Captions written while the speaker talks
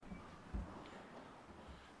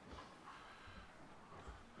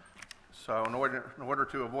So in order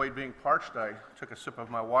to avoid being parched, I took a sip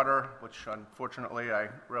of my water, which unfortunately I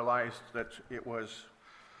realized that it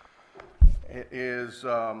is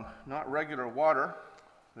not regular water.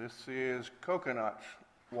 This is coconut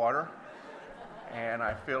water, and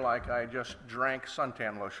I feel like I just drank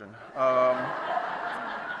suntan lotion.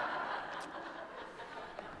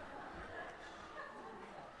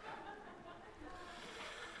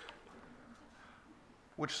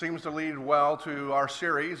 Which seems to lead well to our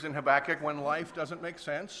series in Habakkuk, when life doesn't make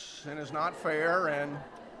sense and is not fair and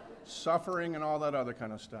suffering and all that other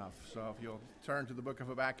kind of stuff. So if you'll turn to the book of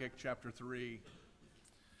Habakkuk, chapter 3,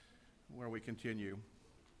 where we continue.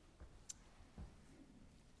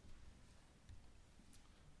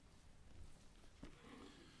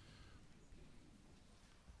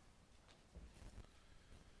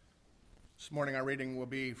 This morning our reading will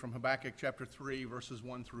be from Habakkuk chapter 3, verses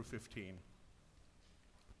 1 through 15.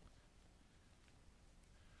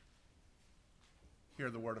 Hear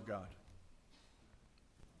the word of God.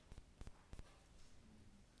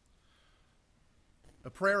 A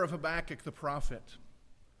prayer of Habakkuk the prophet,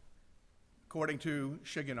 according to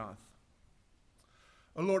Shigionoth.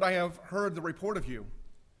 O Lord, I have heard the report of you,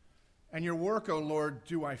 and your work, O Lord,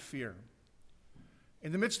 do I fear.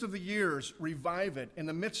 In the midst of the years, revive it. In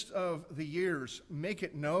the midst of the years, make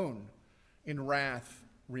it known. In wrath,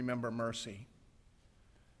 remember mercy.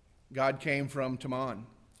 God came from Teman,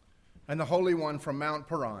 and the Holy One from Mount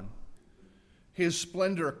Paran. His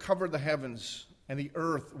splendor covered the heavens, and the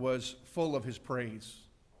earth was full of his praise.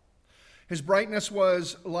 His brightness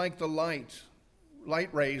was like the light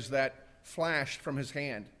rays that flashed from his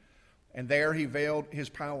hand, and there he veiled his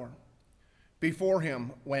power. Before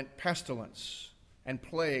him went pestilence, and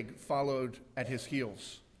plague followed at his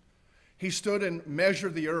heels. He stood and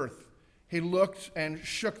measured the earth. He looked and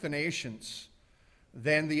shook the nations.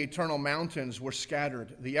 Then the eternal mountains were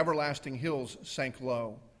scattered. The everlasting hills sank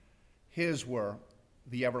low. His were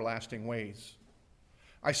the everlasting ways.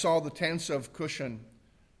 I saw the tents of Cushan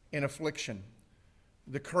in affliction.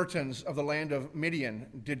 The curtains of the land of Midian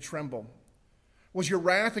did tremble. Was your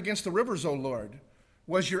wrath against the rivers, O Lord?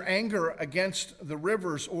 Was your anger against the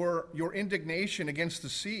rivers, or your indignation against the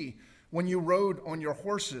sea, when you rode on your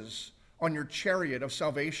horses, on your chariot of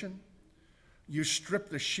salvation? You stripped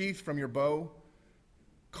the sheath from your bow,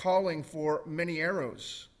 calling for many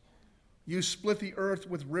arrows. You split the earth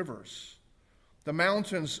with rivers. The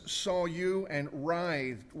mountains saw you and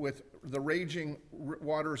writhed with the raging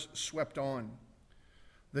waters swept on.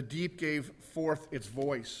 The deep gave forth its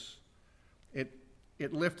voice.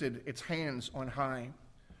 It lifted its hands on high.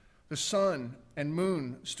 The sun and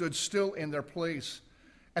moon stood still in their place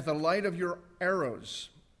at the light of your arrows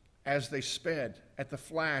as they sped at the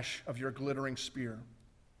flash of your glittering spear.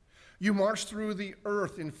 You marched through the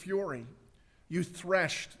earth in fury. You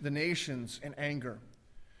threshed the nations in anger.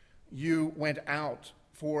 You went out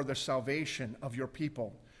for the salvation of your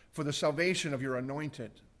people, for the salvation of your anointed.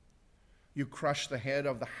 You crushed the head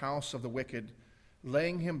of the house of the wicked,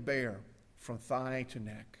 laying him bare from thigh to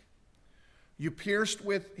neck. You pierced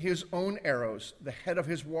with his own arrows the head of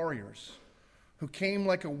his warriors, who came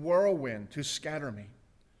like a whirlwind to scatter me,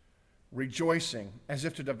 rejoicing as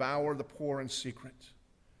if to devour the poor in secret.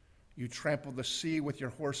 You trampled the sea with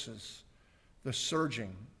your horses, the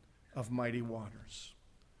surging of mighty waters.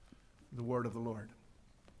 The word of the Lord.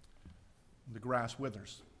 The grass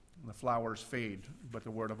withers, and the flowers fade, but the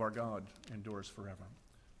word of our God endures forever.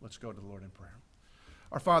 Let's go to the Lord in prayer.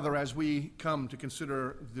 Our Father, as we come to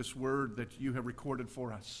consider this word that you have recorded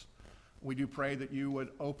for us, we do pray that you would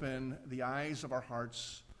open the eyes of our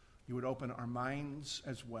hearts, you would open our minds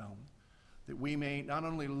as well, that we may not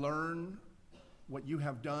only learn what you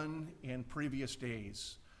have done in previous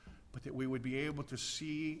days, but that we would be able to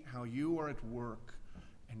see how you are at work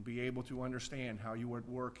and be able to understand how you are at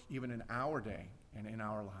work even in our day and in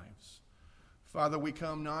our lives. Father, we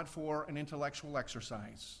come not for an intellectual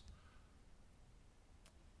exercise,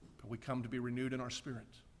 but we come to be renewed in our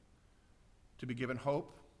spirit, to be given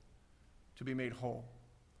hope, to be made whole.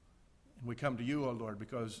 And we come to you, O Lord,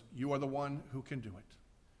 because you are the one who can do it.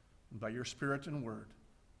 And by your Spirit and word,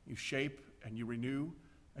 you shape and you renew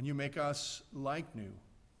and you make us like new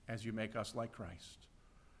as you make us like Christ.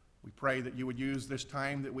 We pray that you would use this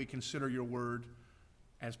time that we consider your word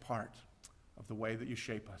as part of the way that you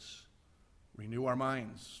shape us. Renew our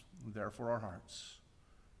minds, and therefore our hearts,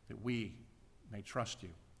 that we may trust you,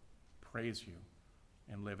 praise you,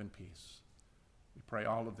 and live in peace. We pray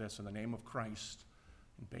all of this in the name of Christ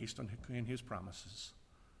and based on in his promises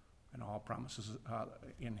and all promises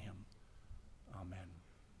in him. Amen.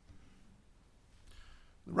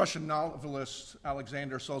 The Russian novelist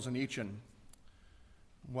Alexander Solzhenitsyn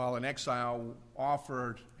while in exile,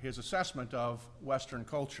 offered his assessment of Western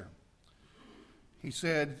culture. He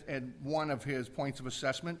said at one of his points of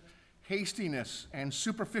assessment, hastiness and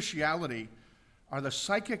superficiality are the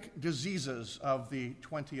psychic diseases of the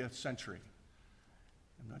 20th century.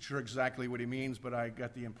 I'm not sure exactly what he means, but I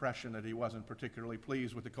got the impression that he wasn't particularly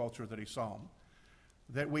pleased with the culture that he saw.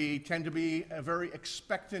 That we tend to be a very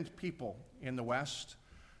expectant people in the West,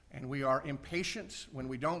 and we are impatient when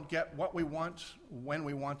we don't get what we want, when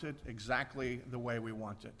we want it, exactly the way we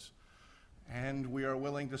want it. And we are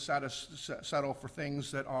willing to settle for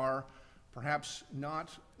things that are perhaps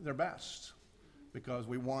not their best, because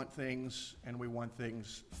we want things, and we want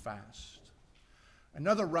things fast.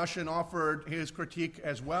 Another Russian offered his critique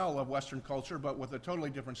as well of Western culture, but with a totally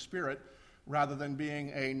different spirit. Rather than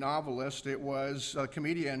being a novelist, it was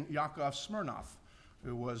comedian Yakov Smirnoff,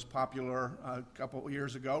 who was popular a couple of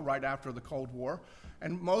years ago, right after the Cold War.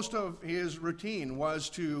 And most of his routine was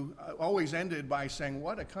to always ended by saying,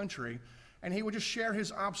 "What a country." And he would just share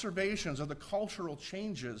his observations of the cultural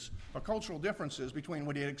changes or cultural differences between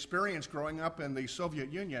what he had experienced growing up in the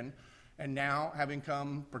Soviet Union and now having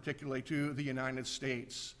come particularly to the United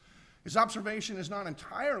States. His observation is not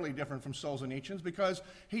entirely different from Solzhenitsyn's because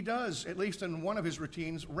he does, at least in one of his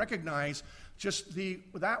routines, recognize just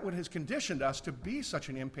that what has conditioned us to be such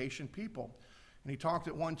an impatient people. And he talked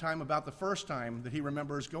at one time about the first time that he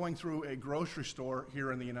remembers going through a grocery store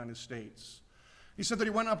here in the United States. He said that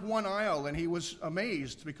he went up one aisle and he was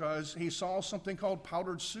amazed because he saw something called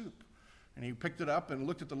powdered soup. And he picked it up and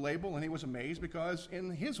looked at the label, and he was amazed because in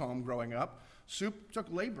his home growing up, soup took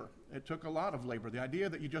labor. It took a lot of labor. The idea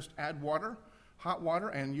that you just add water, hot water,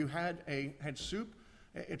 and you had soup,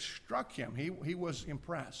 it struck him. He was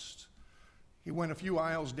impressed. He went a few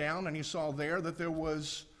aisles down, and he saw there that there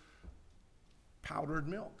was powdered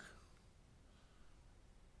milk.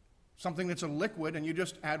 Something that's a liquid, and you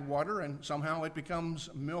just add water, and somehow it becomes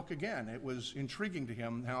milk again. It was intriguing to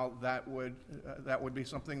him how that would be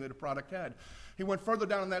something that a product had. He went further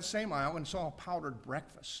down in that same aisle and saw powdered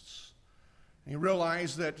breakfasts. And he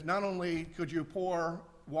realized that not only could you pour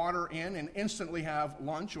water in and instantly have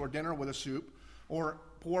lunch or dinner with a soup, or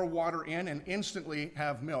pour water in and instantly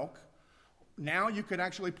have milk, now you could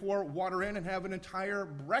actually pour water in and have an entire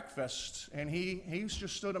breakfast. And he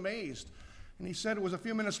just stood amazed. And he said it was a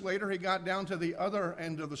few minutes later he got down to the other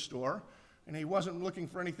end of the store, and he wasn't looking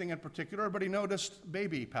for anything in particular, but he noticed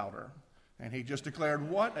baby powder. And he just declared,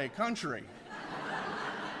 "What a country."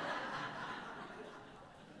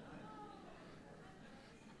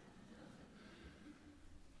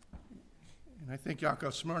 And I think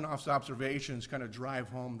Yakov Smirnoff's observations kind of drive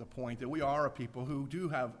home the point that we are a people who do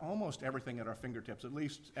have almost everything at our fingertips, at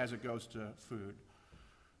least as it goes to food.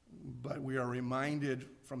 But we are reminded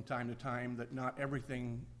from time to time that not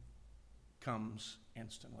everything comes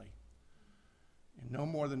instantly. And no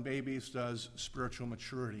more than babies does spiritual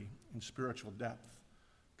maturity and spiritual depth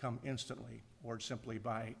come instantly or simply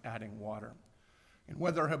by adding water. And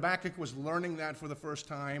whether Habakkuk was learning that for the first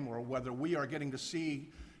time or whether we are getting to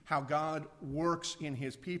see how God works in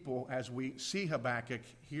his people as we see Habakkuk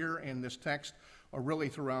here in this text or really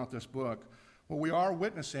throughout this book, what we are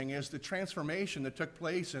witnessing is the transformation that took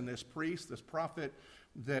place in this priest, this prophet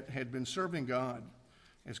that had been serving God,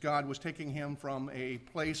 as God was taking him from a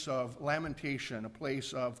place of lamentation, a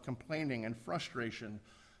place of complaining and frustration,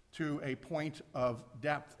 to a point of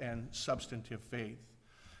depth and substantive faith.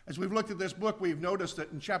 As we've looked at this book, we've noticed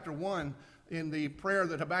that in chapter 1, in the prayer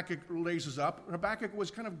that Habakkuk raises up, Habakkuk was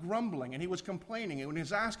kind of grumbling and he was complaining and he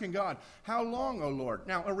was asking God, "How long, O Lord?"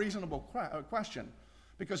 Now, a reasonable question,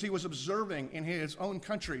 because he was observing in his own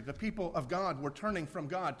country the people of God were turning from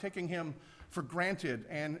God, taking him for granted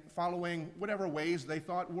and following whatever ways they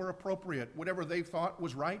thought were appropriate. Whatever they thought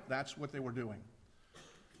was right, that's what they were doing.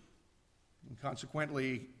 And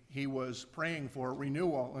consequently, he was praying for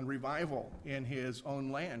renewal and revival in his own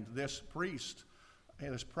land. This priest,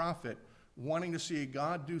 this prophet, wanting to see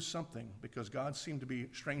God do something because God seemed to be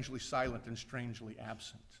strangely silent and strangely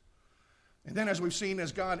absent. And then as we've seen,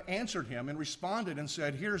 as God answered him and responded and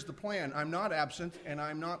said, "Here's the plan. I'm not absent and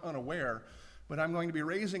I'm not unaware, but I'm going to be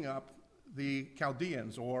raising up the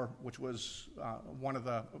Chaldeans," which was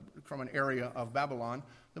from an area of Babylon,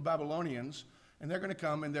 the Babylonians, and they're going to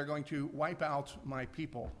come and they're going to wipe out my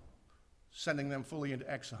people, sending them fully into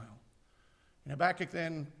exile. And Habakkuk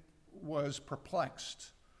then was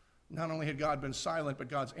perplexed. Not only had God been silent, but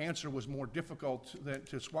God's answer was more difficult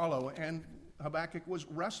to swallow, and Habakkuk was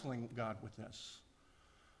wrestling God with this.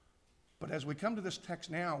 But as we come to this text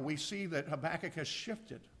now, we see that Habakkuk has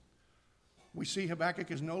shifted. We see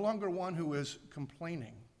Habakkuk is no longer one who is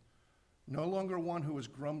complaining, no longer one who is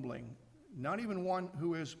grumbling, not even one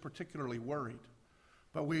who is particularly worried.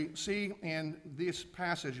 But we see in this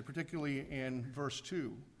passage, particularly in verse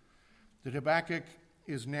 2, that Habakkuk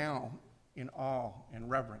is now in awe and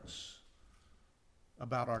reverence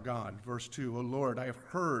about our God. Verse 2, O Lord, I have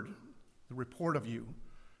heard the report of you,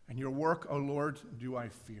 and your work, O Lord, do I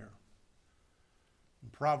fear.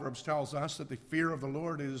 And Proverbs tells us that the fear of the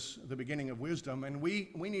Lord is the beginning of wisdom, and we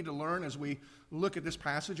need to learn as we look at this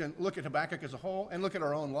passage and look at Habakkuk as a whole and look at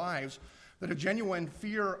our own lives, that a genuine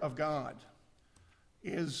fear of God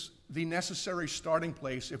is the necessary starting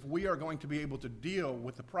place if we are going to be able to deal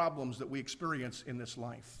with the problems that we experience in this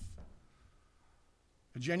life.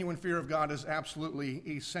 A genuine fear of God is absolutely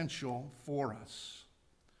essential for us.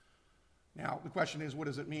 Now, the question is, what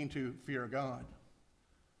does it mean to fear God?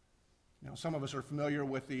 Now, some of us are familiar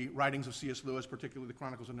with the writings of C.S. Lewis, particularly the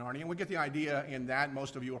Chronicles of Narnia, and we get the idea in that.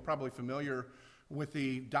 Most of you are probably familiar with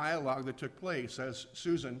the dialogue that took place as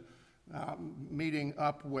Susan meeting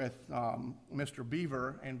up with Mr.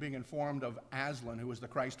 Beaver and being informed of Aslan, who was the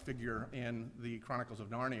Christ figure in the Chronicles of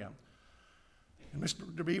Narnia. And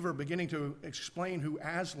Mr. Beaver beginning to explain who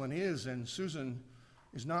Aslan is, and Susan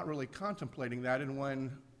is not really contemplating that. And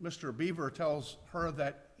when Mr. Beaver tells her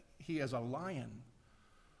that he is a lion,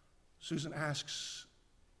 Susan asks,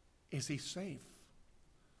 is he safe?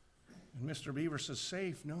 And Mr. Beaver says,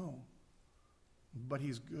 safe? No, but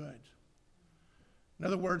he's good. In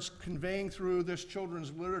other words, conveying through this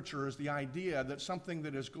children's literature is the idea that something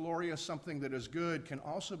that is glorious, something that is good, can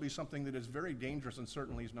also be something that is very dangerous and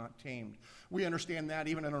certainly is not tamed. We understand that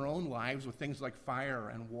even in our own lives with things like fire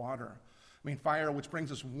and water. I mean, fire which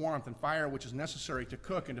brings us warmth and fire which is necessary to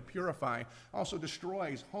cook and to purify also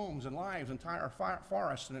destroys homes and lives, entire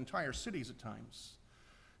forests and entire cities at times.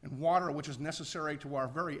 And water which is necessary to our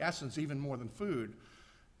very essence even more than food.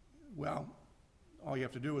 Well, all you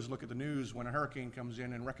have to do is look at the news when a hurricane comes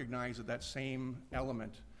in and recognize that that same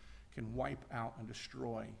element can wipe out and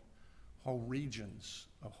destroy whole regions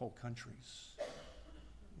of whole countries.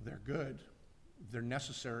 They're good, they're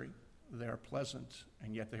necessary, they're pleasant,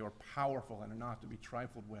 and yet they are powerful and are not to be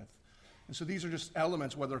trifled with. And so these are just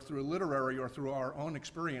elements, whether through literary or through our own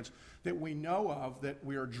experience, that we know of, that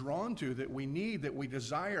we are drawn to, that we need, that we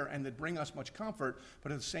desire, and that bring us much comfort.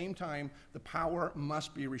 But at the same time, the power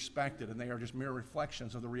must be respected, and they are just mere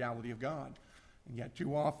reflections of the reality of God. And yet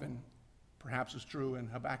too often, perhaps it's true in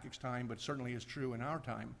Habakkuk's time, but certainly is true in our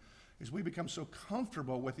time, is we become so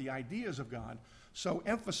comfortable with the ideas of God, so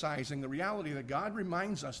emphasizing the reality that God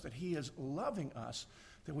reminds us that he is loving us,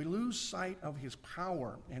 that we lose sight of his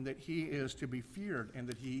power and that he is to be feared and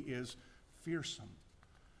that he is fearsome.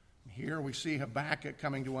 Here we see Habakkuk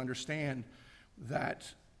coming to understand that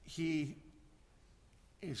he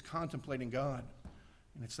is contemplating God.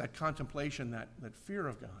 And it's that contemplation, that fear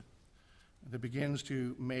of God, that begins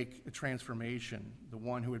to make a transformation. The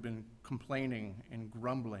one who had been complaining and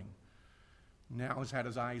grumbling now has had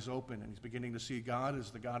his eyes open and he's beginning to see God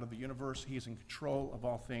as the God of the universe. He is in control of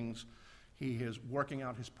all things. He is working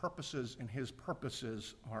out his purposes, and his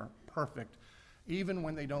purposes are perfect, even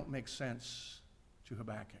when they don't make sense to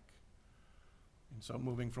Habakkuk. And so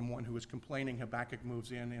moving from one who is complaining, Habakkuk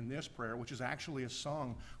moves in this prayer, which is actually a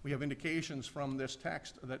song. We have indications from this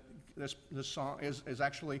text that this song is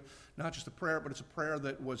actually not just a prayer, but it's a prayer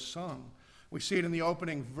that was sung. We see it in the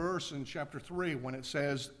opening verse in chapter 3 when it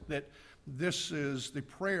says that this is the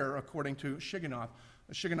prayer according to Shigionoth.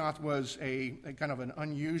 Shigionoth was a kind of an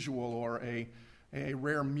unusual or a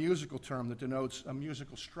rare musical term that denotes a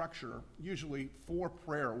musical structure, usually for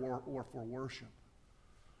prayer or for worship.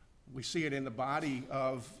 We see it in the body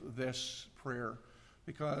of this prayer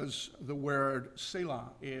because the word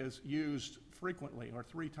Selah is used frequently, or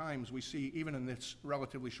 3 times we see even in this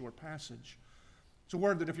relatively short passage. It's a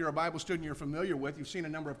word that if you're a Bible student you're familiar with. You've seen a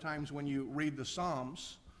number of times when you read the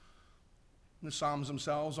Psalms. The Psalms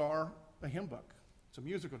themselves are a hymn book. It's a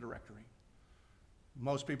musical directory.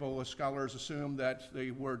 Most people, as scholars, assume that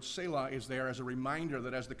the word Selah is there as a reminder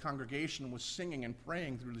that as the congregation was singing and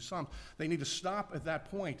praying through the Psalms, they need to stop at that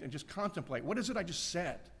point and just contemplate, what is it I just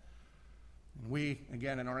said? And we,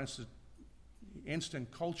 again, in our instant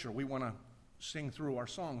culture, we want to sing through our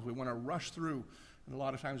songs. We want to rush through, and a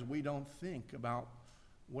lot of times we don't think about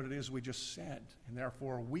what it is we just said, and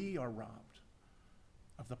therefore we are robbed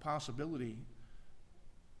of the possibility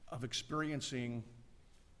of experiencing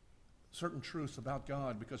certain truths about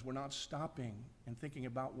God because we're not stopping and thinking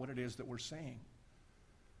about what it is that we're saying.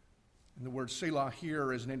 And the word Selah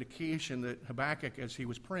here is an indication that Habakkuk, as he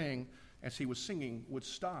was praying, as he was singing, would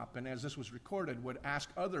stop, and as this was recorded, would ask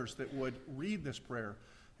others that would read this prayer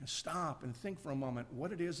and stop and think for a moment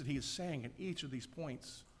what it is that he is saying at each of these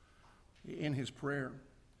points in his prayer.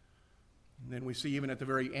 And then we see even at the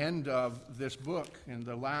very end of this book, in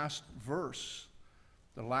the last verse,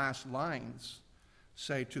 the last lines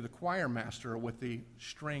say, to the choir master with the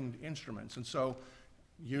stringed instruments. And so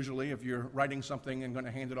usually if you're writing something and going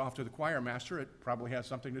to hand it off to the choir master, it probably has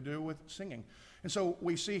something to do with singing. And so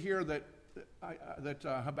we see here that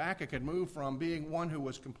Habakkuk had moved from being one who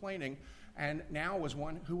was complaining and now was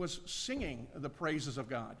one who was singing the praises of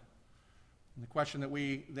God. And the question that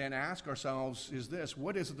we then ask ourselves is this: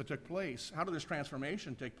 what is it that took place? How did this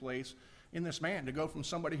transformation take place in this man to go from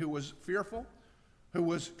somebody who was fearful, who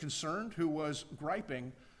was concerned, who was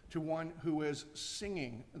griping, to one who is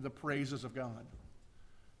singing the praises of God?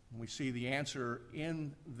 And we see the answer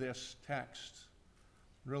in this text,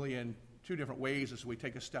 really in two different ways as we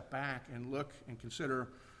take a step back and look and consider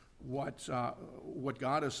what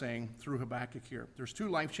God is saying through Habakkuk here. There's two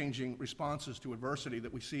life-changing responses to adversity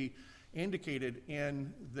that we see indicated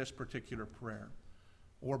in this particular prayer,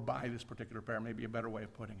 or by this particular prayer, maybe a better way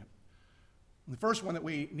of putting it. And the first one that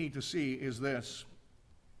we need to see is this,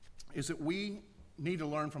 is that we need to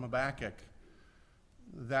learn from Habakkuk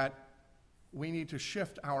that we need to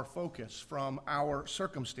shift our focus from our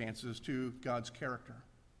circumstances to God's character.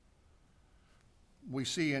 We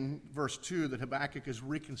see in verse 2 that Habakkuk is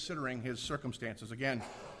reconsidering his circumstances. Again,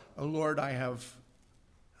 O Lord, I have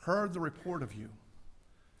heard the report of you,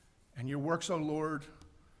 and your works, O Lord,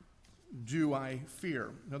 do I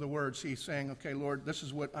fear. In other words, he's saying, okay, Lord, this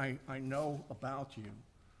is what I know about you.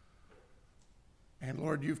 And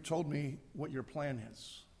Lord, you've told me what your plan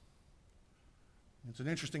is. It's an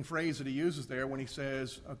interesting phrase that he uses there when he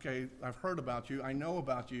says, okay, I've heard about you, I know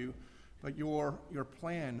about you, but your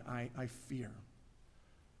plan I fear.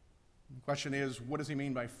 The question is, what does he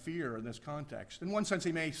mean by fear in this context? In one sense,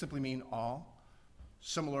 he may simply mean awe,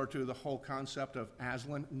 similar to the whole concept of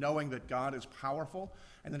Aslan, knowing that God is powerful,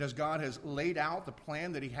 and that as God has laid out the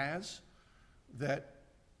plan that he has, that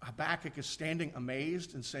Habakkuk is standing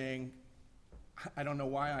amazed and saying, I don't know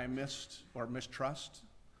why I mistrust.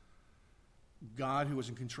 God, who is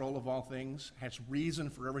in control of all things, has reason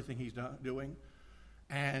for everything he's doing.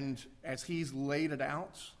 And as he's laid it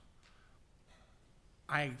out,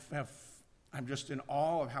 I'm just in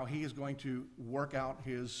awe of how he is going to work out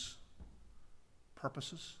his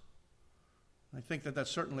purposes. I think that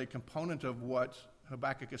that's certainly a component of what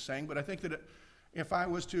Habakkuk is saying, but I think that if I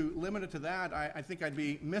was to limit it to that, I think I'd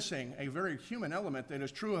be missing a very human element that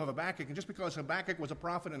is true of Habakkuk. And just because Habakkuk was a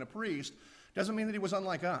prophet and a priest doesn't mean that he was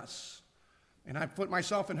unlike us. And I put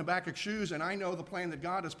myself in Habakkuk's shoes, and I know the plan that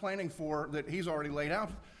God is planning for, that he's already laid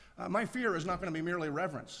out. My fear is not going to be merely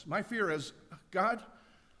reverence. My fear is, God,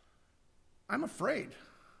 I'm afraid.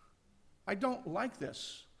 I don't like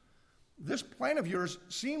this. This plan of yours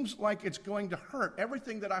seems like it's going to hurt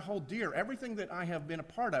everything that I hold dear, everything that I have been a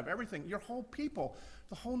part of, everything, your whole people,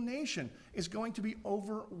 the whole nation is going to be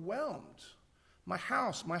overwhelmed. My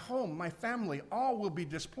house, my home, my family, all will be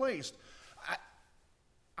displaced.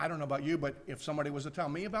 I don't know about you, but if somebody was to tell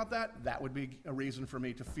me about that, that would be a reason for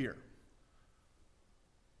me to fear.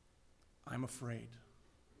 I'm afraid.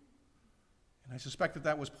 And I suspect that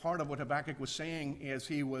that was part of what Habakkuk was saying as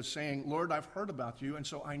he was saying, Lord, I've heard about you, and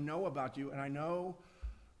so I know about you, and I know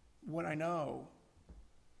what I know.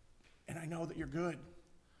 And I know that you're good.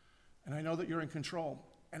 And I know that you're in control.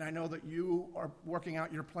 And I know that you are working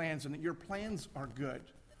out your plans, and that your plans are good.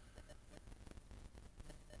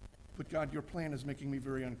 But God, your plan is making me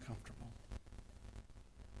very uncomfortable.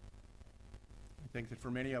 I think that for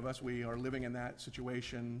many of us, we are living in that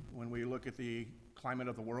situation when we look at the climate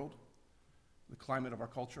of the world, the climate of our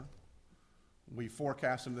culture. We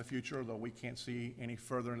forecast into the future, though we can't see any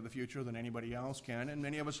further into the future than anybody else can. And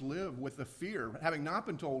many of us live with the fear, having not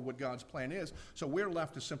been told what God's plan is. So we're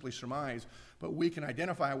left to simply surmise, but we can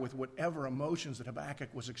identify with whatever emotions that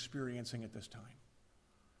Habakkuk was experiencing at this time.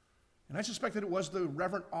 And I suspect that it was the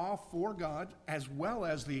reverent awe for God as well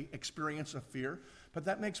as the experience of fear. But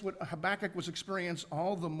that makes what Habakkuk was experiencing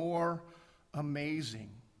all the more amazing.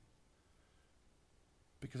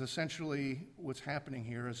 Because essentially what's happening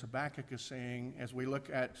here is Habakkuk is saying, as we look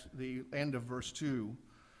at the end of verse 2,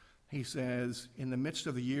 he says, in the midst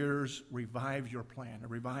of the years, revive your plan, or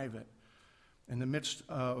revive it. In the midst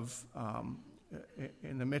of the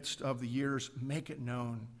years, make it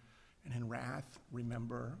known. And in wrath,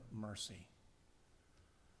 remember mercy.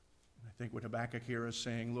 And I think what Habakkuk here is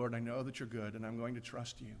saying, Lord, I know that you're good, and I'm going to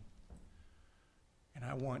trust you. And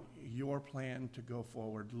I want your plan to go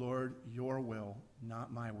forward. Lord, your will,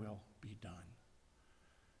 not my will, be done.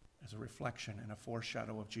 As a reflection and a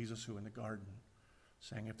foreshadow of Jesus who in the garden,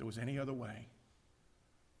 saying if there was any other way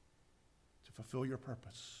to fulfill your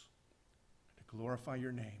purpose, to glorify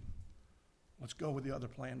your name, let's go with the other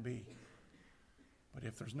plan B. But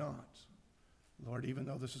if there's not, Lord, even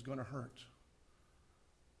though this is going to hurt,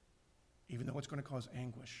 even though it's going to cause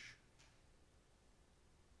anguish,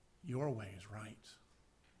 your way is right.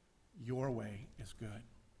 Your way is good.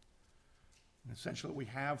 And essentially what we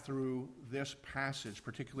have through this passage,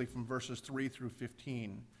 particularly from verses 3 through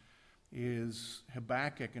 15, is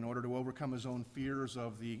Habakkuk, in order to overcome his own fears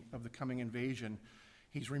of the coming invasion,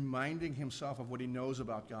 he's reminding himself of what he knows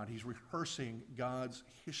about God. He's rehearsing God's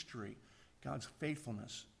history, God's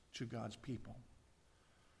faithfulness to God's people.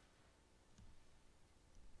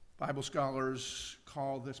 Bible scholars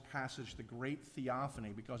call this passage the Great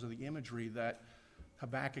Theophany because of the imagery that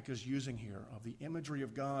Habakkuk is using here, of the imagery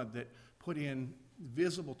of God that put in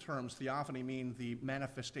visible terms. Theophany means the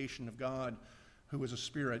manifestation of God, who is a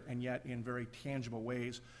spirit, and yet in very tangible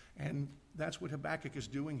ways. And that's what Habakkuk is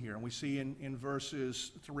doing here. And we see in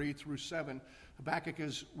verses 3 through 7, Habakkuk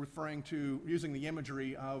is referring to, using the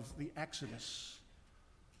imagery of the Exodus,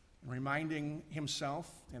 and reminding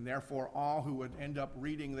himself, and therefore all who would end up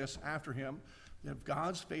reading this after him, of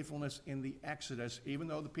God's faithfulness in the Exodus. Even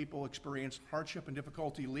though the people experienced hardship and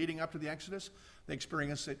difficulty leading up to the Exodus, they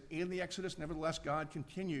experienced it in the Exodus. Nevertheless, God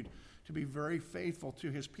continued to be very faithful to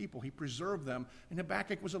his people. He preserved them, and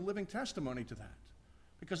Habakkuk was a living testimony to that.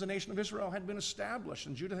 Because the nation of Israel had been established,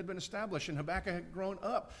 and Judah had been established, and Habakkuk had grown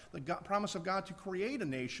up. The promise of God to create a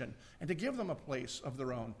nation and to give them a place of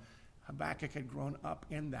their own. Habakkuk had grown up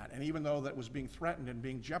in that. And even though that was being threatened and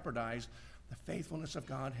being jeopardized, the faithfulness of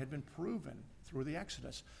God had been proven through the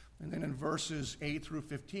Exodus. And then in verses 8 through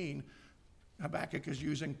 15, Habakkuk is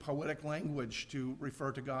using poetic language to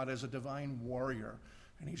refer to God as a divine warrior.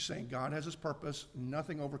 And he's saying God has his purpose,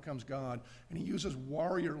 nothing overcomes God. And he uses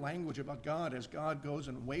warrior language about God as God goes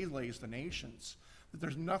and waylays the nations, that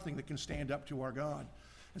there's nothing that can stand up to our God.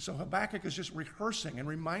 And so Habakkuk is just rehearsing and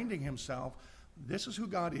reminding himself, this is who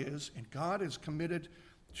God is, and God is committed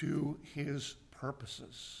to his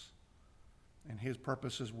purposes. And his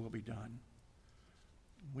purposes will be done.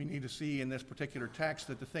 We need to see in this particular text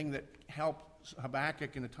that the thing that helped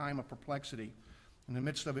Habakkuk in a time of perplexity, in the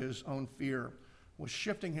midst of his own fear, was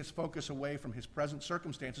shifting his focus away from his present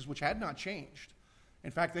circumstances, which had not changed.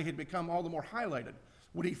 In fact, they had become all the more highlighted.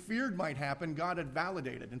 What he feared might happen, God had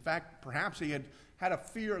validated. In fact, perhaps he had a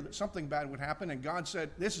fear that something bad would happen, and God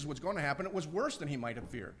said, this is what's going to happen. It was worse than he might have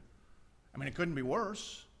feared. I mean, it couldn't be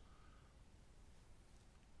worse.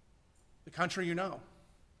 The country you know,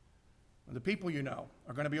 and the people you know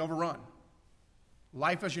are going to be overrun.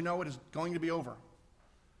 Life as you know it is going to be over.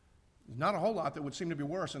 There's not a whole lot that would seem to be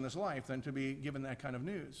worse in this life than to be given that kind of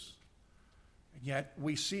news. And yet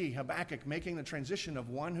we see Habakkuk making the transition of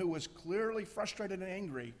one who was clearly frustrated and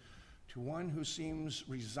angry to one who seems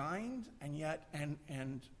resigned and yet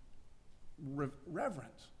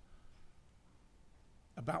reverent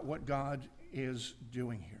about what God is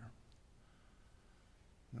doing here.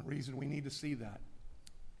 And the reason we need to see that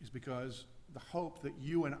is because the hope that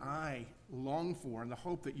you and I long for and the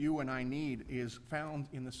hope that you and I need is found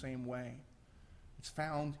in the same way. It's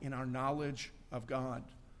found in our knowledge of God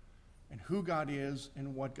and who God is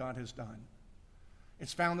and what God has done.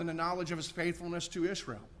 It's found in the knowledge of his faithfulness to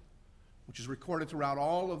Israel, which is recorded throughout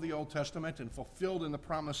all of the Old Testament and fulfilled in the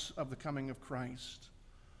promise of the coming of Christ.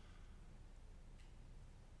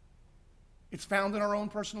 It's found in our own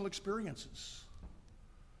personal experiences,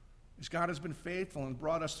 as God has been faithful and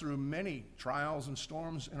brought us through many trials and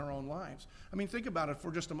storms in our own lives. I mean, think about it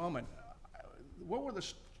for just a moment. What were the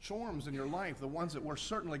storms in your life, the ones that were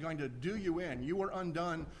certainly going to do you in? You were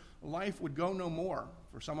undone. Life would go no more.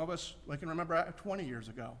 For some of us, I can remember 20 years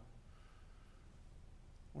ago,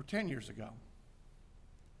 or 10 years ago,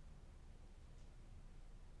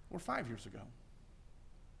 or 5 years ago,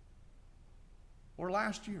 or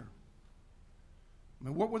last year. I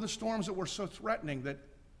mean, what were the storms that were so threatening that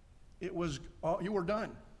it was, you were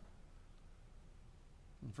done?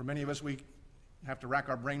 And for many of us, we have to rack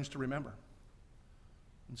our brains to remember.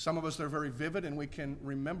 And some of us, they're very vivid and we can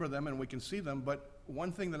remember them and we can see them, but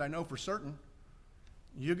one thing that I know for certain,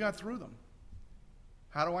 you got through them.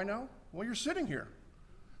 How do I know? Well, you're sitting here.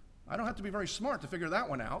 I don't have to be very smart to figure that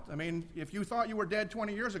one out. I mean, if you thought you were dead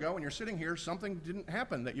 20 years ago and you're sitting here, something didn't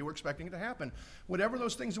happen that you were expecting to happen. Whatever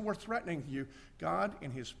those things that were threatening you, God,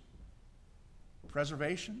 in his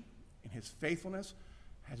preservation, in his faithfulness,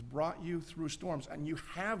 has brought you through storms, and you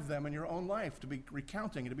have them in your own life to be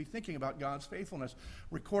recounting and to be thinking about God's faithfulness,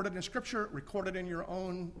 recorded in Scripture, recorded in your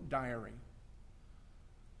own diary.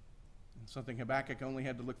 And something Habakkuk only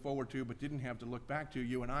had to look forward to but didn't have to look back to,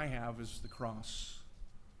 you and I have, is the cross,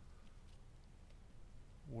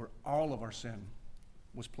 where all of our sin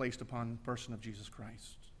was placed upon the person of Jesus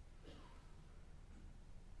Christ.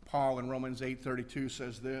 Paul in Romans 8:32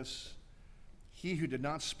 says this, "He who did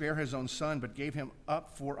not spare his own son, but gave him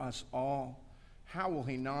up for us all, how will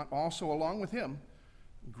he not also, along with him,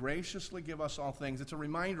 graciously give us all things?" It's a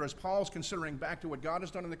reminder as Paul's considering back to what God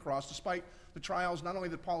has done on the cross, despite the trials not only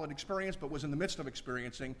that Paul had experienced, but was in the midst of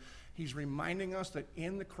experiencing. He's reminding us that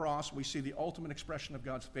in the cross we see the ultimate expression of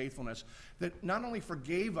God's faithfulness, that not only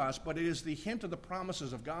forgave us, but it is the hint of the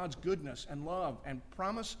promises of God's goodness and love and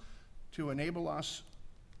promise to enable us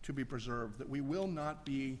to be preserved, that we will not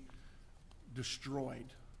be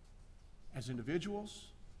destroyed as individuals,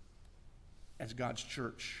 as God's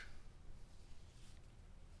church.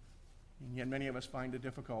 And yet many of us find it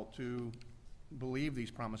difficult to believe these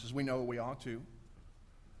promises. We know we ought to.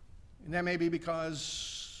 And that may be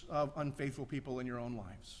because of unfaithful people in your own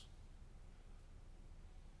lives.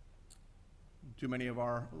 Too many of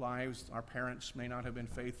our lives, our parents may not have been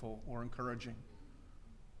faithful or encouraging.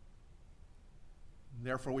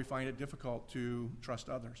 Therefore, we find it difficult to trust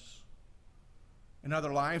others. In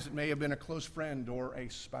other lives, it may have been a close friend or a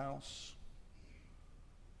spouse.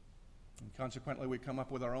 And consequently, we come up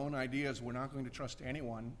with our own ideas. We're not going to trust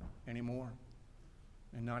anyone anymore,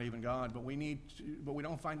 and not even God. But we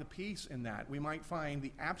don't find the peace in that. We might find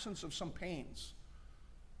the absence of some pains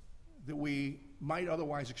that we might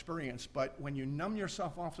otherwise experience. But when you numb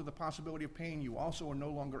yourself off to the possibility of pain, you also are no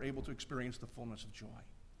longer able to experience the fullness of joy.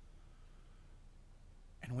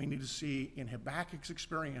 And we need to see in Habakkuk's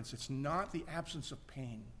experience, it's not the absence of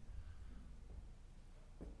pain,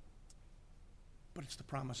 but it's the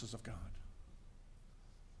promises of God.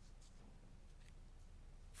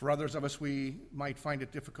 For others of us, we might find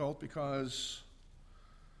it difficult because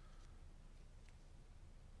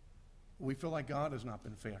we feel like God has not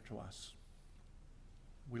been fair to us.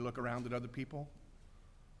 We look around at other people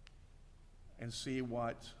and see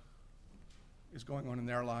what is going on in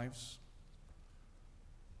their lives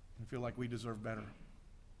and feel like we deserve better.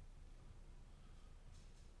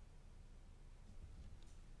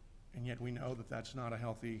 And yet we know that that's not a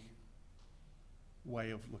healthy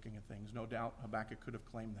way of looking at things. No doubt Habakkuk could have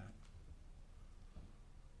claimed that.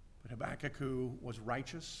 But Habakkuk, who was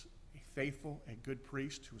righteous, a faithful, a good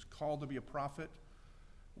priest, who was called to be a prophet,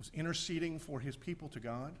 was interceding for his people to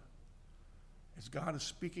God. As God is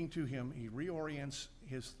speaking to him, he reorients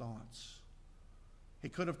his thoughts. He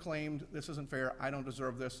could have claimed, this isn't fair, I don't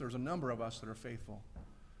deserve this. There's a number of us that are faithful.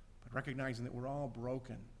 But recognizing that we're all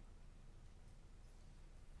broken,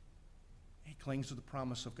 he clings to the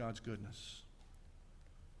promise of God's goodness.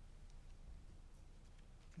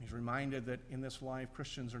 And he's reminded that in this life,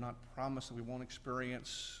 Christians are not promised that we won't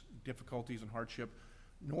experience difficulties and hardship,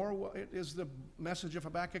 nor is the message of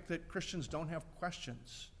Habakkuk that Christians don't have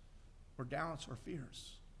questions or doubts or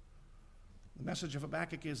fears. The message of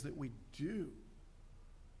Habakkuk is that we do.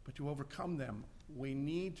 But to overcome them, we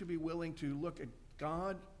need to be willing to look at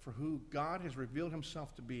God for who God has revealed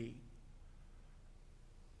himself to be,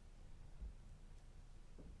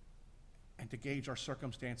 and to gauge our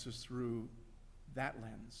circumstances through that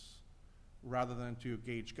lens, rather than to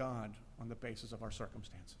gauge God on the basis of our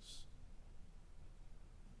circumstances.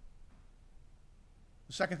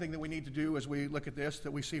 The second thing that we need to do as we look at this,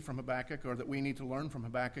 that we see from Habakkuk, or that we need to learn from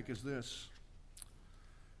Habakkuk, is this,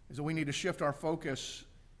 is that we need to shift our focus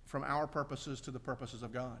from our purposes to the purposes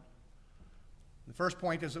of God. The first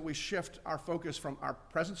point is that we shift our focus from our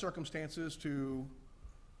present circumstances to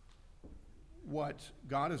what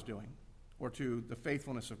God is doing, or to the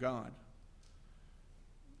faithfulness of God.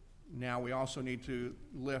 Now we also need to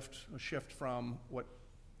shift from what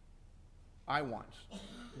I want,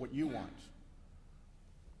 what you want,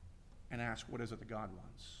 and ask, what is it that God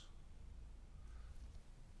wants?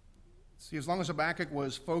 See, as long as Habakkuk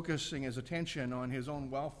was focusing his attention on his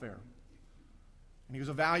own welfare, and he was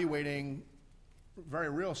evaluating very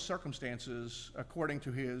real circumstances according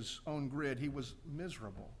to his own grid, he was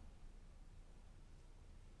miserable.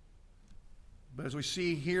 But as we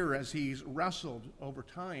see here, as he's wrestled over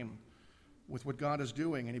time with what God is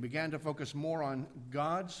doing, and he began to focus more on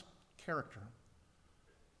God's character,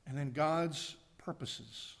 and then God's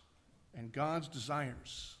purposes, and God's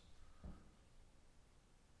desires,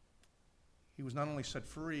 he was not only set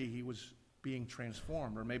free, he was being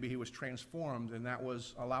transformed, or maybe he was transformed, and that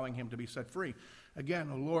was allowing him to be set free.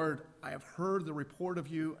 Again, "O Lord, I have heard the report of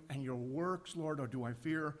you and your works, Lord, or do I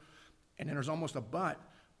fear?" And then there's almost a but.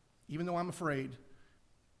 Even though I'm afraid,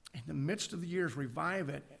 in the midst of the years, revive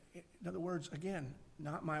it. In other words, again,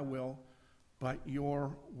 not my will, but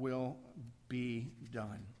your will be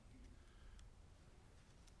done.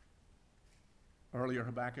 Earlier,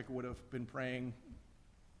 Habakkuk would have been praying,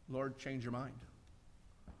 "Lord, change your mind.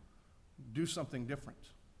 Do something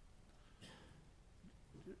different.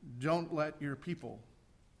 don't let your people,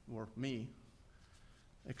 or me,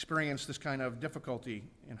 experience this kind of difficulty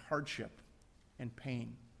and hardship and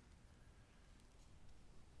pain.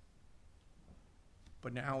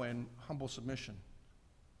 But now in humble submission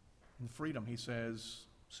and freedom, he says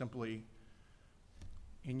simply,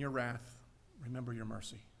 in your wrath, remember your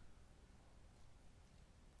mercy.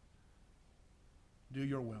 Do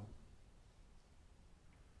your will.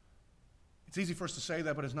 It's easy for us to say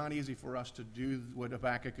that, but it's not easy for us to do what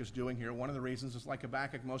Habakkuk is doing here. One of the reasons is, like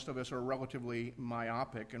Habakkuk, most of us are relatively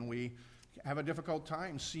myopic, and we have a difficult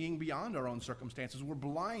time seeing beyond our own circumstances. We're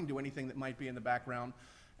blind to anything that might be in the background,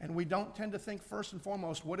 and we don't tend to think first and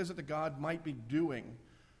foremost, what is it that God might be doing?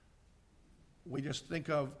 We just think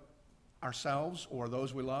of ourselves or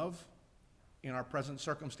those we love in our present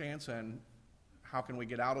circumstance, and how can we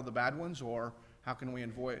get out of the bad ones, or how can we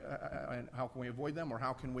avoid them, or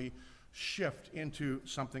how can we shift into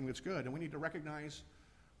something that's good? And we need to recognize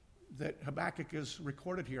that Habakkuk is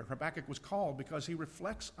recorded here. Habakkuk was called because he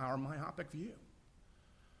reflects our myopic view.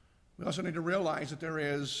 We also need to realize that there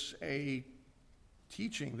is a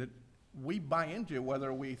teaching that we buy into,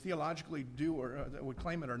 whether we theologically do or that we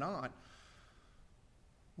claim it or not,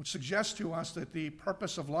 which suggests to us that the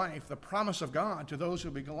purpose of life, the promise of God to those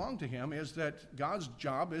who belong to him, is that God's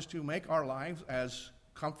job is to make our lives as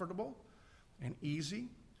comfortable and easy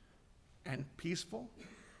and peaceful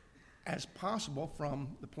as possible from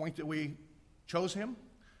the point that we chose him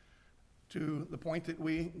to the point that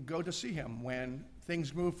we go to see him, when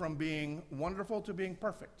things move from being wonderful to being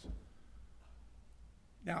perfect.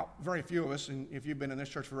 Now, very few of us, and if you've been in this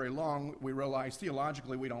church for very long, we realize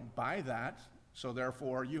theologically we don't buy that. So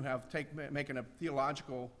therefore, you have making a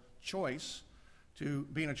theological choice to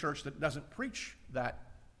be in a church that doesn't preach that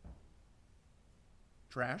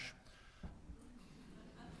trash.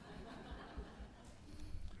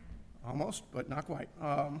 Almost, but not quite.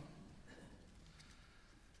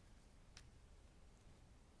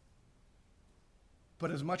 But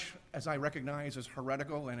as much as I recognize as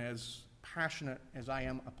heretical and as passionate as I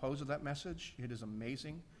am opposed to that message, it is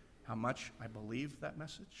amazing how much I believe that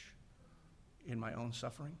message in my own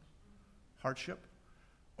suffering, hardship,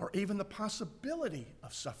 or even the possibility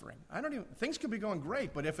of suffering. Things could be going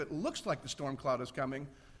great, but if it looks like the storm cloud is coming,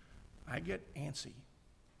 I get antsy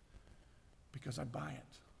because I buy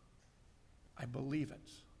it. I believe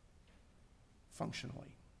it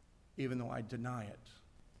functionally, even though I deny it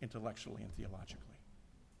intellectually and theologically.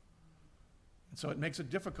 And so it makes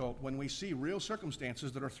it difficult when we see real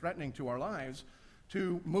circumstances that are threatening to our lives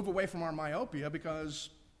to move away from our myopia because,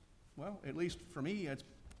 well, at least for me, it's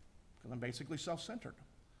because I'm basically self-centered.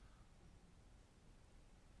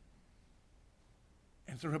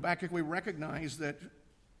 And through Habakkuk, we recognize that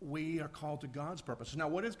we are called to God's purpose. Now,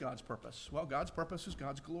 what is God's purpose? Well, God's purpose is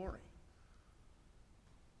God's glory.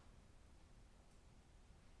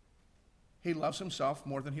 He loves himself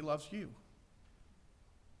more than he loves you.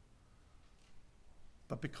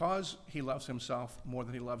 But because he loves himself more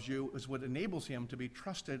than he loves you is what enables him to be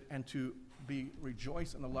trusted and to be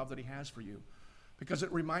rejoiced in the love that he has for you. Because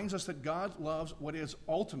it reminds us that God loves what is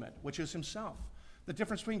ultimate, which is himself. The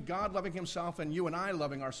difference between God loving himself and you and I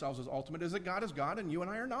loving ourselves as ultimate is that God is God and you and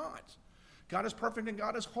I are not. God is perfect and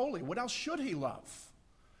God is holy. What else should he love?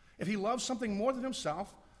 If he loves something more than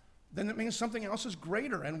himself, then it means something else is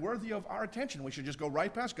greater and worthy of our attention. We should just go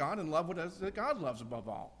right past God and love what it is that God loves above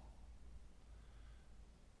all.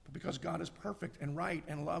 But because God is perfect and right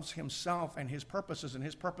and loves himself and his purposes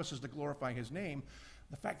to glorify his name,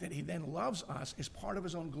 the fact that he then loves us is part of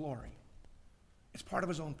his own glory. It's part of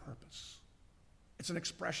his own purpose. It's an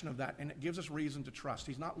expression of that, and it gives us reason to trust.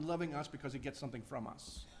 He's not loving us because he gets something from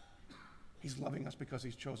us. He's loving us because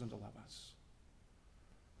he's chosen to love us.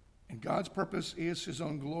 And God's purpose is his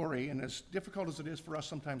own glory, and as difficult as it is for us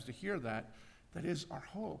sometimes to hear that, that is our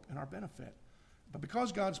hope and our benefit. But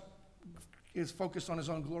because God is focused on his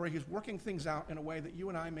own glory, he's working things out in a way that you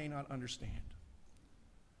and I may not understand.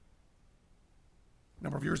 A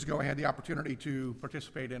number of years ago, I had the opportunity to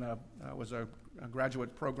participate in a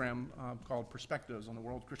graduate program called Perspectives on the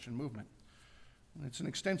World Christian Movement. And it's an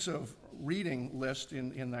extensive reading list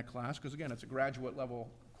in that class, because again, it's a graduate level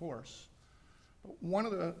course. But one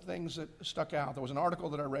of the things that stuck out, there was an article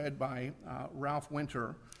that I read by Ralph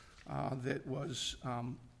Winter that was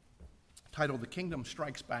titled "The Kingdom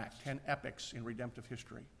Strikes Back, 10 Epics in Redemptive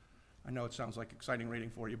History." I know it sounds like exciting reading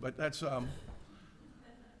for you, but that's...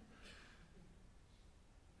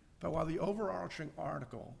 But while the overarching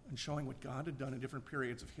article and showing what God had done in different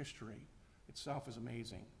periods of history itself is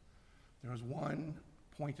amazing, there was one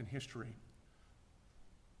point in history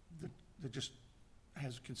that just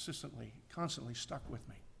has constantly stuck with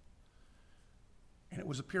me. And it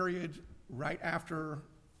was a period right after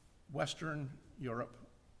Western Europe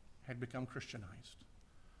had become Christianized.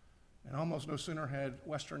 And almost no sooner had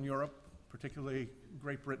Western Europe, particularly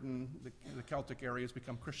Great Britain, the Celtic areas,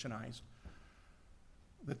 become Christianized,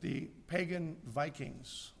 that the pagan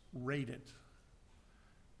Vikings raided.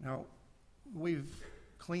 Now, we've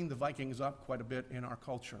cleaned the Vikings up quite a bit in our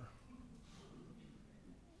culture.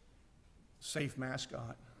 Safe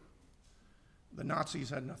mascot. The Nazis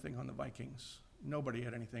had nothing on the Vikings. Nobody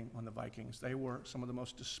had anything on the Vikings. They were some of the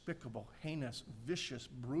most despicable, heinous, vicious,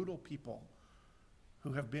 brutal people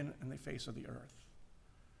who have been in the face of the earth.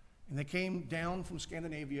 And they came down from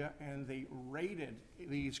Scandinavia and they raided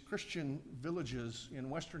these Christian villages in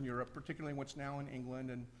Western Europe, particularly what's now in England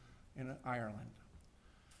and in Ireland.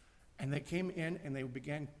 And they came in and they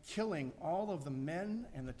began killing all of the men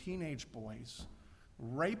and the teenage boys,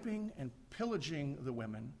 raping and pillaging the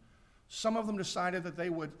women. Some of them decided that they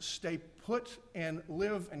would stay put and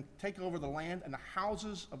live and take over the land and the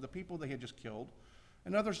houses of the people they had just killed.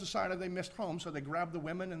 And others decided they missed home, so they grabbed the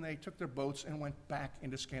women and they took their boats and went back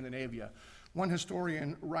into Scandinavia. One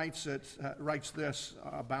historian writes this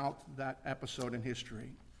about that episode in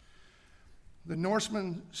history. The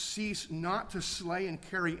Norsemen ceased not to slay and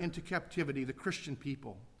carry into captivity the Christian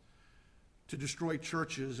people, to destroy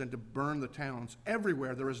churches and to burn the towns.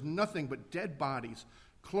 Everywhere there is nothing but dead bodies,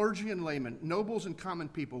 clergy and laymen, nobles and common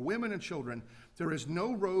people, women and children. There is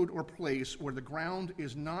no road or place where the ground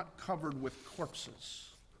is not covered with corpses.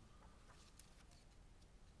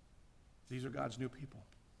 These are God's new people.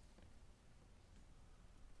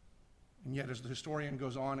 And yet, as the historian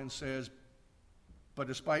goes on and says, but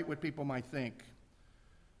despite what people might think,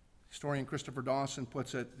 historian Christopher Dawson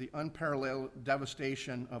puts it, the unparalleled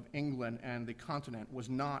devastation of England and the continent was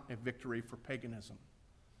not a victory for paganism.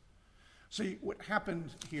 See, what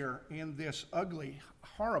happened here in this ugly,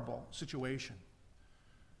 horrible situation,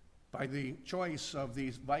 by the choice of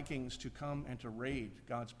these Vikings to come and to raid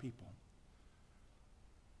God's people,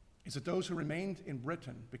 is that those who remained in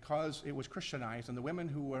Britain, because it was Christianized, and the women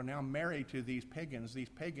who were now married to these pagans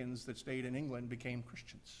that stayed in England became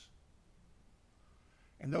Christians.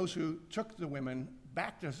 And those who took the women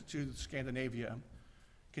back to Scandinavia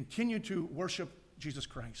continued to worship Jesus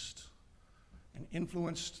Christ and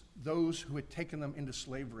influenced those who had taken them into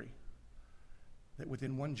slavery, that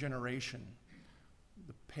within one generation,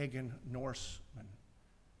 the pagan Norsemen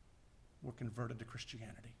were converted to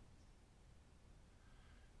Christianity.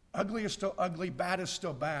 Ugly is still ugly, bad is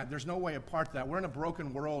still bad. There's no way apart that. We're in a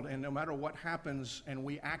broken world, and no matter what happens and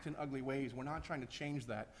we act in ugly ways, we're not trying to change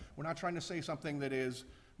that. We're not trying to say something that is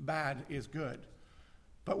bad is good.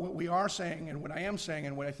 But what we are saying, and what I am saying,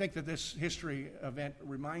 and what I think that this history event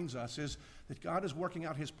reminds us, is that God is working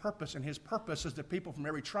out his purpose, and his purpose is that people from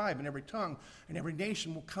every tribe and every tongue and every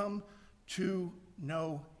nation will come to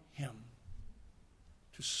know him,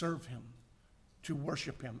 to serve him, to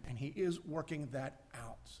worship him, and he is working that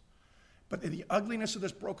out. But in the ugliness of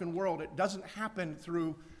this broken world, it doesn't happen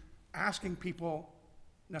through asking people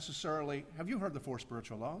necessarily, have you heard the 4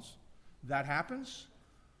 spiritual laws? That happens,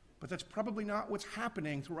 but that's probably not what's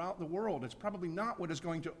happening throughout the world. It's probably not what is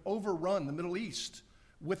going to overrun the Middle East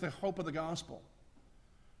with the hope of the gospel.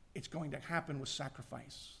 It's going to happen with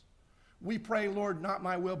sacrifice. We pray, Lord, not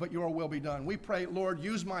my will, but your will be done. We pray, Lord,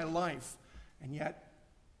 use my life. And yet,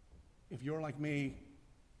 if you're like me,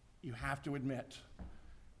 you have to admit,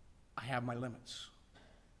 I have my limits.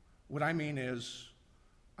 What I mean is,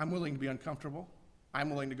 I'm willing to be uncomfortable.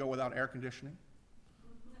 I'm willing to go without air conditioning.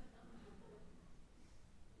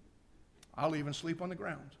 I'll even sleep on the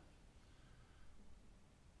ground.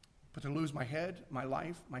 But to lose my head, my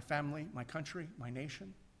life, my family, my country, my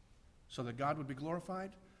nation, so that God would be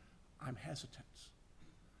glorified, I'm hesitant.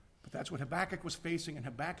 But that's what Habakkuk was facing, and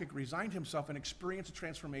Habakkuk resigned himself and experienced a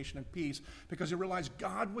transformation and peace because he realized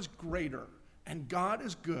God was greater and God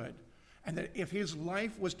is good, and that if his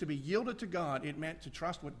life was to be yielded to God, it meant to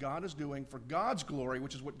trust what God is doing for God's glory,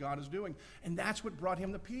 which is what God is doing, and that's what brought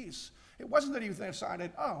him the peace. It wasn't that he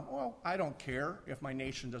decided, oh, well, I don't care if my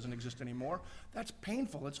nation doesn't exist anymore. That's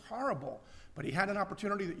painful. It's horrible. But he had an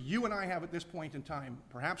opportunity that you and I have at this point in time,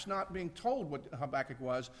 perhaps not being told what Habakkuk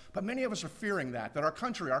was, but many of us are fearing that our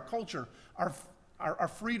country, our culture, our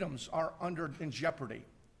freedoms are in jeopardy.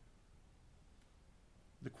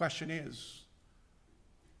 The question is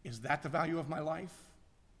that the value of my life?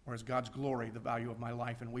 Or is God's glory the value of my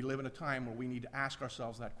life? And we live in a time where we need to ask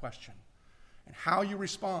ourselves that question. And how you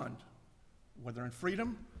respond, whether in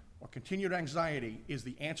freedom or continued anxiety, is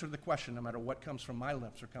the answer to the question, no matter what comes from my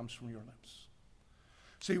lips or comes from your lips.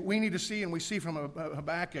 See, we need to see, and we see from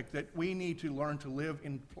Habakkuk, that we need to learn to live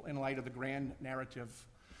in light of the grand narrative.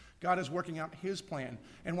 God is working out his plan.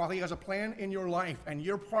 And while he has a plan in your life, and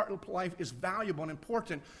your part of life is valuable and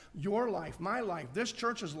important, your life, my life, this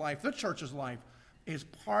church's life, the church's life, is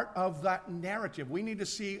part of that narrative. We need to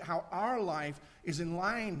see how our life is in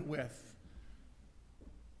line with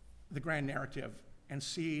the grand narrative and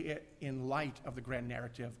see it in light of the grand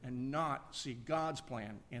narrative and not see God's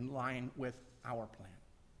plan in line with our plan.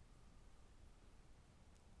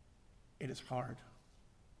 It is hard,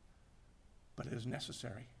 but it is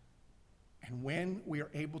necessary. And when we are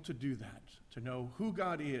able to do that, to know who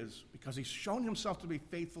God is, because he's shown himself to be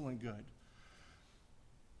faithful and good,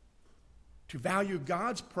 to value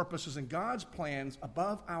God's purposes and God's plans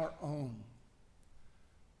above our own,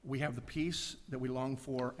 we have the peace that we long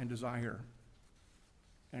for and desire,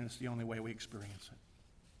 and it's the only way we experience it.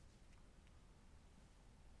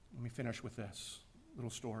 Let me finish with this little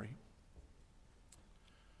story.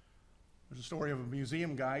 There's a story of a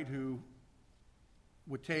museum guide who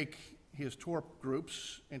would take his tour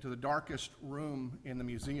groups into the darkest room in the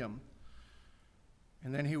museum,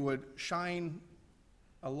 and then he would shine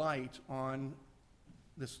a light on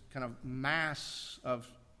this kind of mass of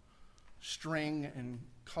string and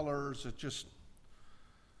colors that just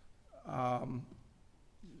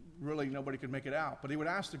really nobody could make it out. But he would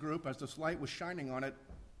ask the group, as this light was shining on it,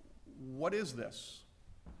 "What is this?"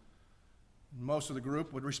 Most of the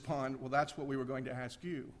group would respond, "Well, that's what we were going to ask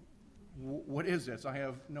you. What is this? I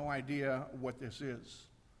have no idea what this is."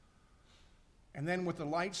 And then with the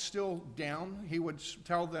lights still down, he would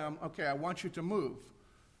tell them, "Okay, I want you to move.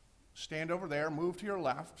 Stand over there, move to your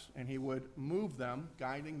left," and he would move them,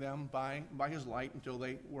 guiding them by his light until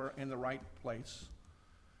they were in the right place.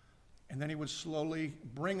 And then he would slowly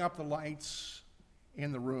bring up the lights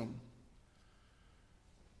in the room.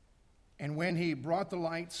 And when he brought the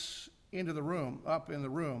lights into the room, up in the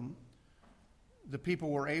room, the people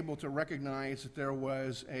were able to recognize that there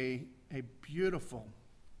was a beautiful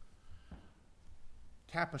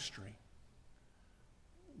tapestry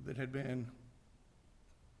that had been,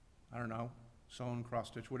 I don't know, sewn,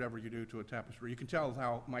 cross-stitched, whatever you do to a tapestry. You can tell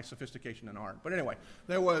how my sophistication in art. But anyway,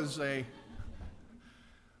 there was a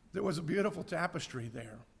beautiful tapestry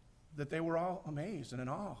there that they were all amazed and in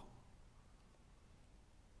awe.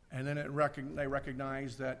 And then they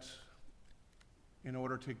recognized that in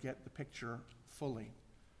order to get the picture fully,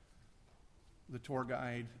 the tour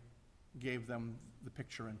guide gave them the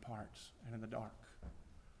picture in parts and in the dark.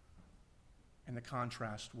 And the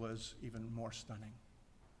contrast was even more stunning.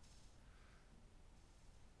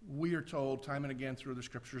 We are told time and again through the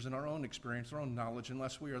scriptures, in our own experience, our own knowledge,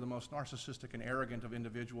 unless we are the most narcissistic and arrogant of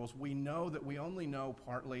individuals, we know that we only know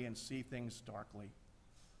partly and see things darkly.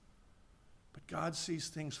 But God sees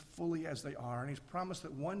things fully as they are, and he's promised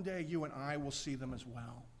that one day you and I will see them as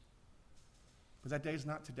well. But that day is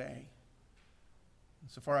not today. And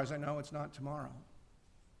so far as I know, it's not tomorrow.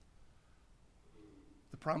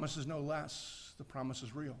 The promise is no less. The promise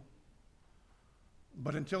is real.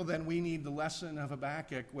 But until then, we need the lesson of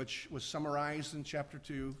Habakkuk, which was summarized in chapter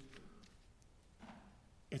 2.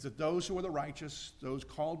 It's that those who are the righteous, those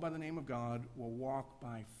called by the name of God, will walk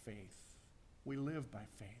by faith. We live by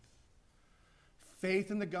faith.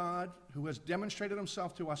 Faith in the God who has demonstrated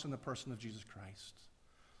himself to us in the person of Jesus Christ.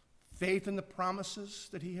 Faith in the promises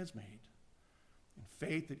that he has made. And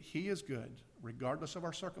faith that he is good, regardless of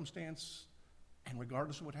our circumstance and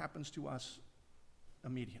regardless of what happens to us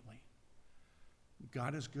immediately.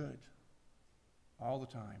 God is good all the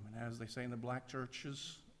time. And as they say in the black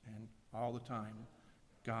churches, and all the time,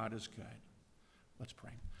 God is good. Let's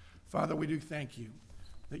pray. Father, we do thank you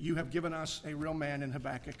that you have given us a real man in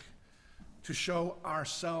Habakkuk to show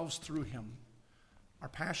ourselves through him, our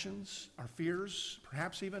passions, our fears,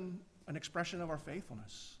 perhaps even an expression of our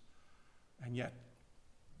faithfulness, and yet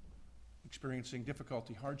experiencing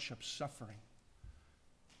difficulty, hardship, suffering,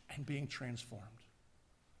 and being transformed.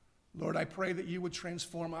 Lord, I pray that you would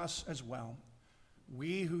transform us as well.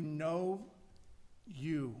 We who know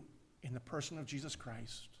you in the person of Jesus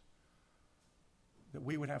Christ, that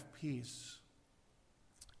we would have peace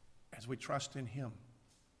as we trust in him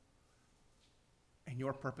and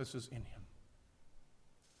your purposes in him.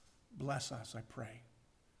 Bless us, I pray,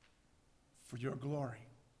 for your glory,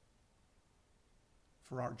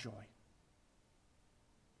 for our joy.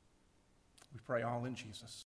 We pray all in Jesus.